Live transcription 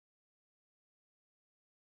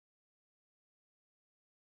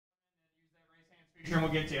Sure, we'll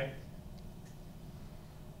get to you.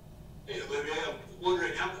 Hey, Olivier, I'm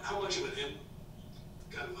wondering how much of an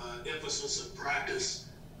emphasis in practice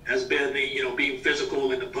has been the being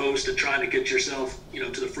physical in the post and trying to get yourself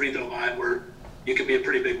to the free throw line where you can be a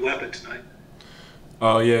pretty big weapon tonight.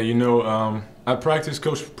 Oh yeah, at practice,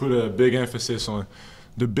 coach put a big emphasis on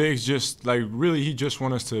the bigs. Just like really, he just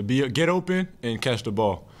want us to get open and catch the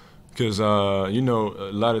ball, because a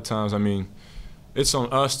lot of times, it's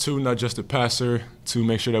on us too, not just the passer, to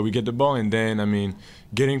make sure that we get the ball, and then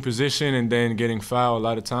getting position and then getting fouled a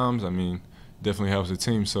lot of times, definitely helps the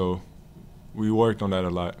team. So we worked on that a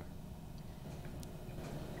lot.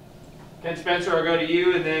 Ken Spencer, I'll go to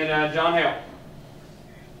you, and then John Hale.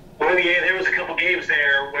 Olivier, there was a couple games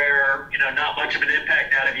there where, not much of an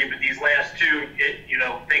impact out of you, but these last two,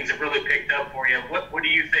 things have really picked up for you. What do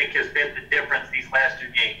you think has been the difference these last two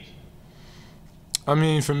games?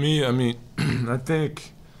 For me, I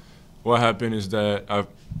think what happened is that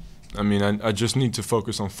I just need to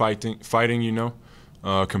focus on fighting,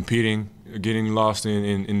 competing, getting lost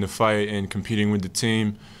in the fight and competing with the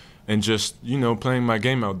team, and just, playing my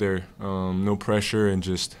game out there. No pressure and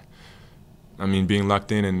just, being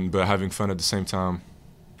locked in but having fun at the same time.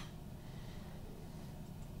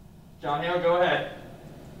 John Hale, go ahead.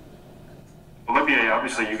 Olivier,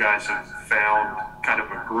 obviously you guys have found kind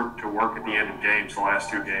of a group to work at the end of games the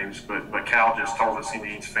last two games, but Cal just told us he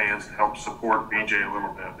needs fans to help support BJ a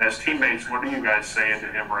little bit. As teammates, what are you guys saying to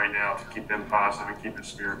him right now to keep him positive and keep his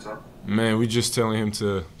spirits up? Man, we just telling him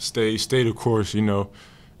to stay the course.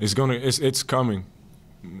 It's coming.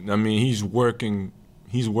 He's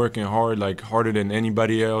working hard, like harder than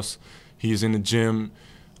anybody else. He's in the gym.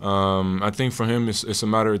 I think for him it's a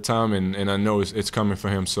matter of time, and I know it's coming for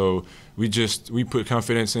him. So we put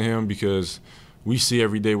confidence in him because we see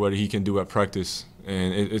every day what he can do at practice,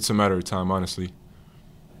 and it's a matter of time, honestly.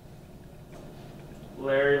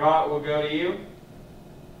 Larry Hott, we'll go to you.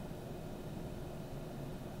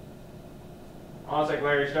 One sec,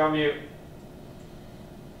 Larry, still on mute.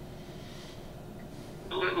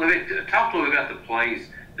 Talk a little about the plays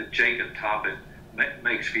that Jacob Toppin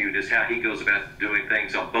makes for you, just how he goes about doing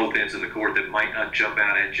things on both ends of the court that might not jump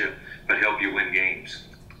out at you but help you win games.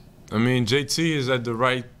 JT is at the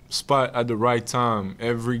right spot at the right time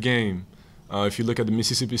every game. If you look at the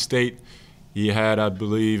Mississippi State, he had, I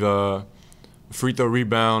believe, a free throw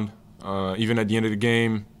rebound. Even at the end of the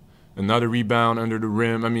game, another rebound under the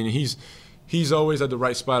rim. He's always at the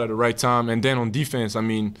right spot at the right time. And then on defense,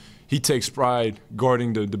 he takes pride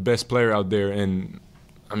guarding the best player out there, and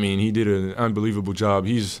he did an unbelievable job.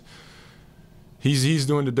 He's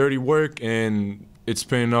doing the dirty work, and it's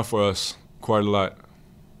paying off for us quite a lot.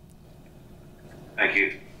 Thank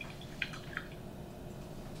you.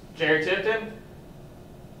 Jerry Tipton?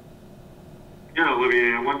 Yeah,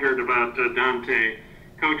 Olivier, I wondered about Dante.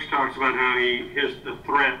 Coach talks about how the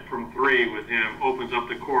threat from three with him opens up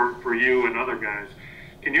the court for you and other guys.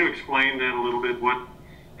 Can you explain that a little bit? What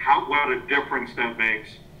a difference that makes?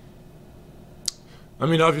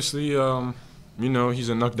 Obviously, he's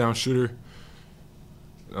a knockdown shooter.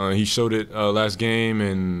 He showed it last game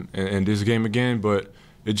and this game again, but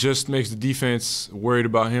it just makes the defense worried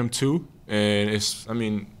about him too. And it's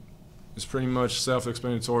pretty much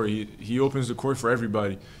self-explanatory. He opens the court for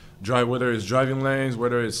everybody. Whether it's driving lanes,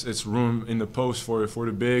 whether it's room in the post for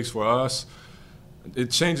the bigs, for us.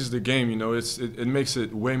 It changes the game, it makes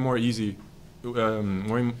it way more easy,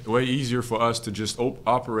 way easier for us to just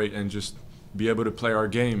operate and just be able to play our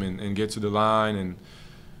game and get to the line, and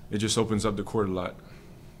it just opens up the court a lot.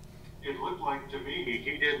 It looked like to me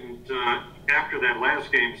he didn't, after that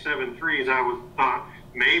last game, 7 threes, I thought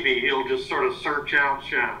maybe he'll just sort of search out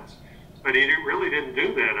shots. But he really didn't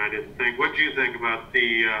do that, I didn't think. What do you think about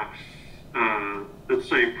the, let's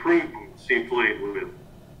say, prudence he played with?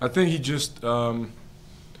 I think he just,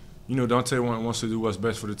 Dante wants to do what's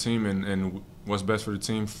best for the team, and what's best for the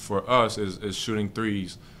team for us is shooting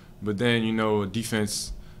threes. But then,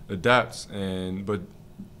 defense adapts. But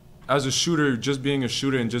as a shooter, just being a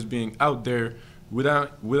shooter and just being out there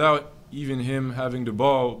without even him having the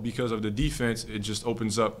ball because of the defense, it just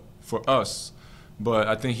opens up for us. But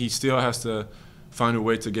I think he still has to find a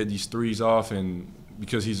way to get these threes off, and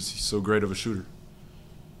because he's so great of a shooter.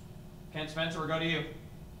 Ken Spencer, we'll go to you.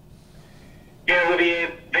 Yeah,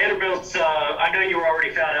 Olivier, Vanderbilt's, I know you were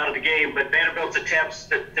already found out of the game, but Vanderbilt's attempts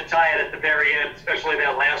to tie it at the very end, especially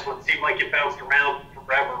that last one, seemed like it bounced around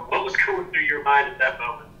forever. What was going through your mind at that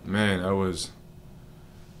moment? Man, it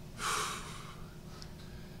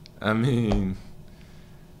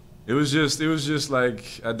was just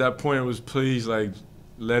like, at that point, it was, please, like,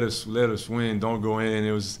 let us win, don't go in.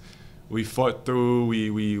 we fought through.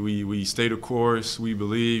 We stayed the course. We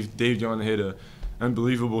believed. Davion hit an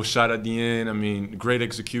unbelievable shot at the end. I mean, great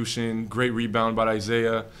execution, great rebound by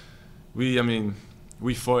Isaiah.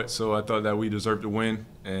 We fought, so I thought that we deserved to win.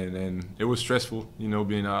 And it was stressful, you know,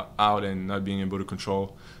 being out and not being able to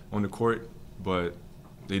control on the court. But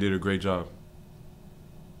they did a great job.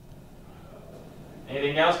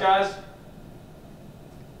 Anything else, guys?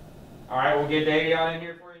 All right, we'll get Davion in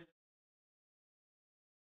here for you.